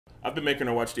I've been making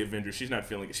her watch the Avengers. She's not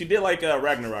feeling it. She did like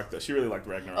Ragnarok though. She really liked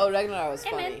Ragnarok. Oh, Ragnarok was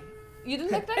funny. Amen. You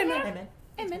didn't like Ragnarok? Amen.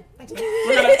 Amen. Thanks, man.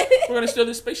 We're gonna steal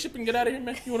this spaceship and get out of here,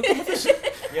 man. You wanna come with us?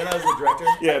 You know, the director.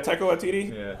 Yeah, Taika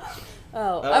Waititi. Yeah.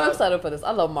 Oh, I'm excited for this.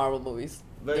 I love Marvel movies.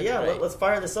 But They're yeah, great. let's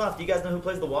fire this off. Do you guys know who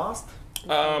plays the Wasp?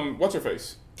 What's her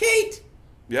face? Kate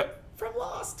Yep. from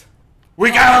Lost. We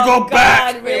gotta go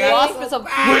back. God, We Wasp is a We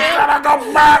gotta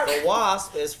go back. The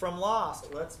Wasp is from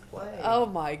Lost. Let's play. Oh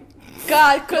my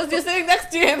God, Chris, you're sitting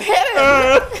next to him. Hit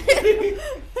him.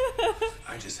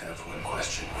 I just have one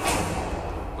question.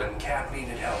 When Cap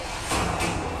needed help,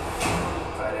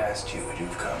 if I'd asked you, would you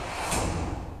have come?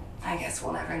 I guess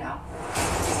we'll never know.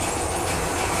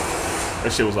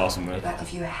 That shit was awesome, though. But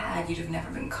if you had, you'd have never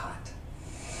been caught.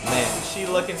 Man, she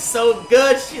looking so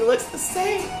good. She looks the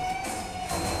same.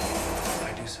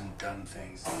 I do some dumb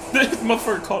things. This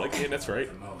motherfucker called again. That's right.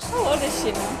 For most, How old is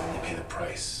she now? they pay the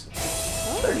price.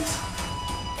 30s.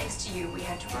 Thanks to you, we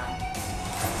had to run.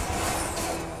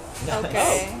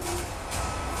 Okay.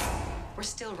 We're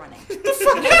still running.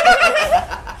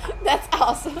 That's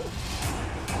awesome.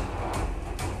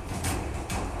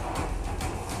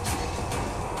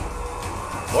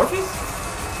 Morpheus?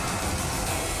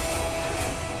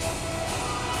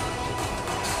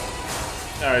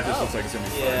 Alright, this looks like it's gonna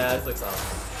be fun. Yeah, this looks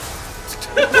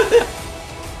awesome.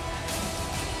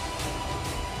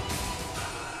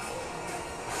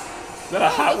 Is that a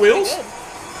Hot Looks pretty Wheels?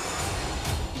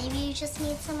 good. Maybe you just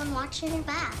need someone watching your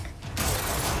back.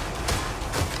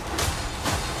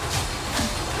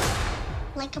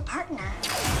 Like a partner.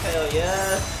 Hell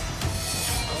yeah.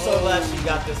 I'm so glad she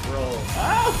got this role.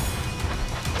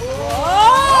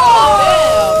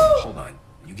 Hold on.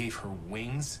 You gave her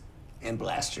wings and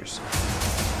blasters.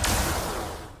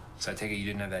 So I take it you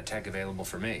didn't have that tech available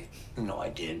for me? No, I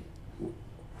did.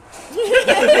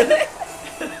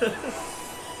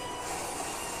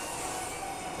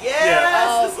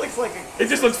 Yes! This looks like a... It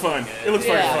just looks fun. It looks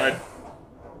Yeah. fucking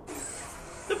fun.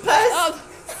 The best! Oh,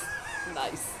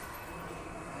 nice.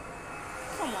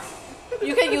 Come on.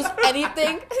 You can use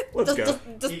anything. Let's go.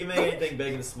 You can make anything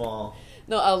big and small.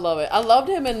 No, I love it. I loved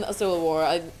him in Civil War.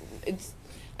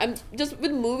 I'm just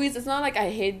with movies. It's not like I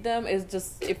hate them. It's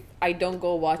just if I don't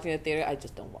go watch in the theater, I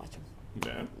just don't watch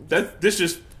them. Yeah. This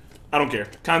just, I don't care.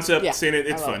 Concept, Yeah, seeing it,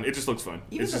 it's I love fun. It just looks fun.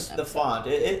 Even It's just, the font.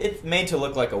 It's made to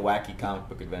look like a wacky comic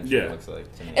book adventure, Yeah. it looks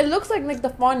like to me. It looks like the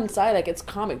font inside, like it's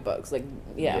comic books. Like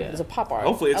Yeah. there's a pop art.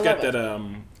 hopefully it's I got love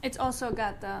that, it. It's also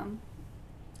got the.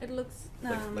 It looks.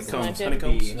 like combs, Honeycomb.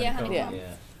 honeycombs. Yeah, honeycomb, honeycomb.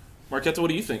 yeah. Marquetta, what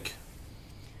do you think?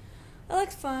 It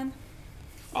looks fun.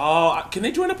 Oh, can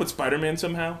they join up with Spider-Man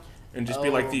somehow? And just be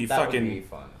like the That would be fucking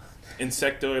fun.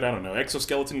 insectoid, I don't know,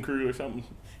 exoskeleton crew or something?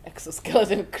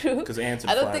 Exoskeleton crew. Because ants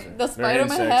and I don't flies think are- the they're Spider-Man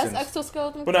insects has and-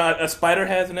 exoskeleton. But a spider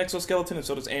has an exoskeleton, and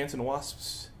so does ants and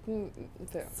wasps.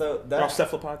 Fair. So They're all that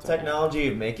cephalopods. technology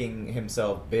of making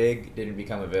himself big didn't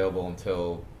become available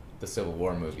until the Civil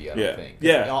War movie, I don't Yeah. think.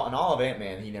 Yeah. In all of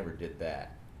Ant-Man, he never did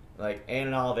that. Like, and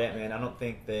in all of Ant-Man, I don't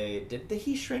think they... Did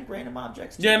he shrink random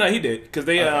objects? too? Yeah, no, he did. Because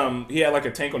they, Okay. he had like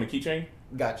a tank on a keychain.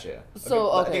 Gotcha. So,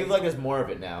 I okay. feel like there's more of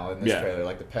it now in this Yeah. trailer,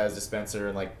 like the Pez dispenser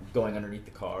and like going underneath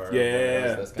the car.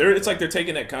 Yeah, That's they're, kinda it's like cool. they're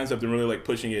taking that concept and really like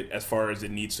pushing it as far as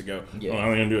it needs to go. Yeah. Well, I'm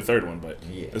gonna do a third one, but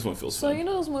Yeah. this one feels So fun. you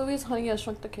know those movies, Honey, I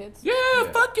Shrunk the Kids? Yeah,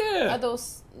 Yeah. fuck Are yeah.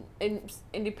 those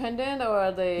independent or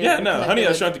are they? Yeah, no, Honey, I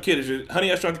connected? Shrunk the Kid is just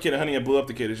Honey, I Shrunk the Kid and Honey, I Blew Up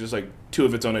the Kid is just like two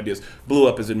of its own ideas. Blew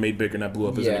up as in made bigger, not blew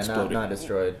up as in Yeah, exploded. not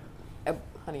destroyed.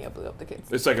 Honey, I Blew Up the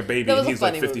Kids. It's like a baby That was and a he's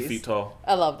like funny 50 movies. feet tall.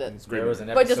 I loved it. It's great. There was an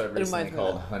But just episode recently reminds me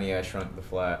called of Honey, I Shrunk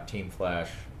the Team Flash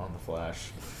on the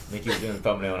Flash. Mickey was doing the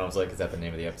thumbnail and I was like, is that the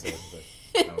name of the episode?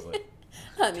 I was like,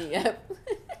 Honey, yeah.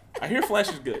 I hear Flash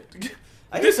is good.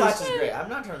 I think This Flash is- is great. I'm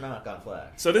not trying to knock on Flash.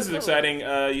 So this is exciting.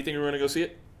 You think we're gonna go see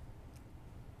it?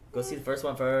 Go see the first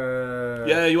one first.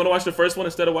 Yeah, you want to watch the first one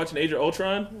instead of watching Age of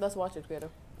Ultron? Let's watch it, Creator.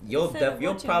 You'll Instead of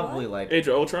you'll watching probably what? like. Age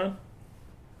of Ultron?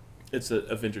 It's the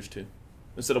Avengers 2.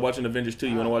 Instead of watching Avengers 2,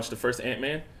 you want to watch the first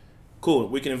Ant-Man? Cool.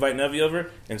 We can invite Navi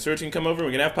over, and Serge can come over, and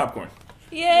we can have popcorn.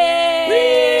 Yay!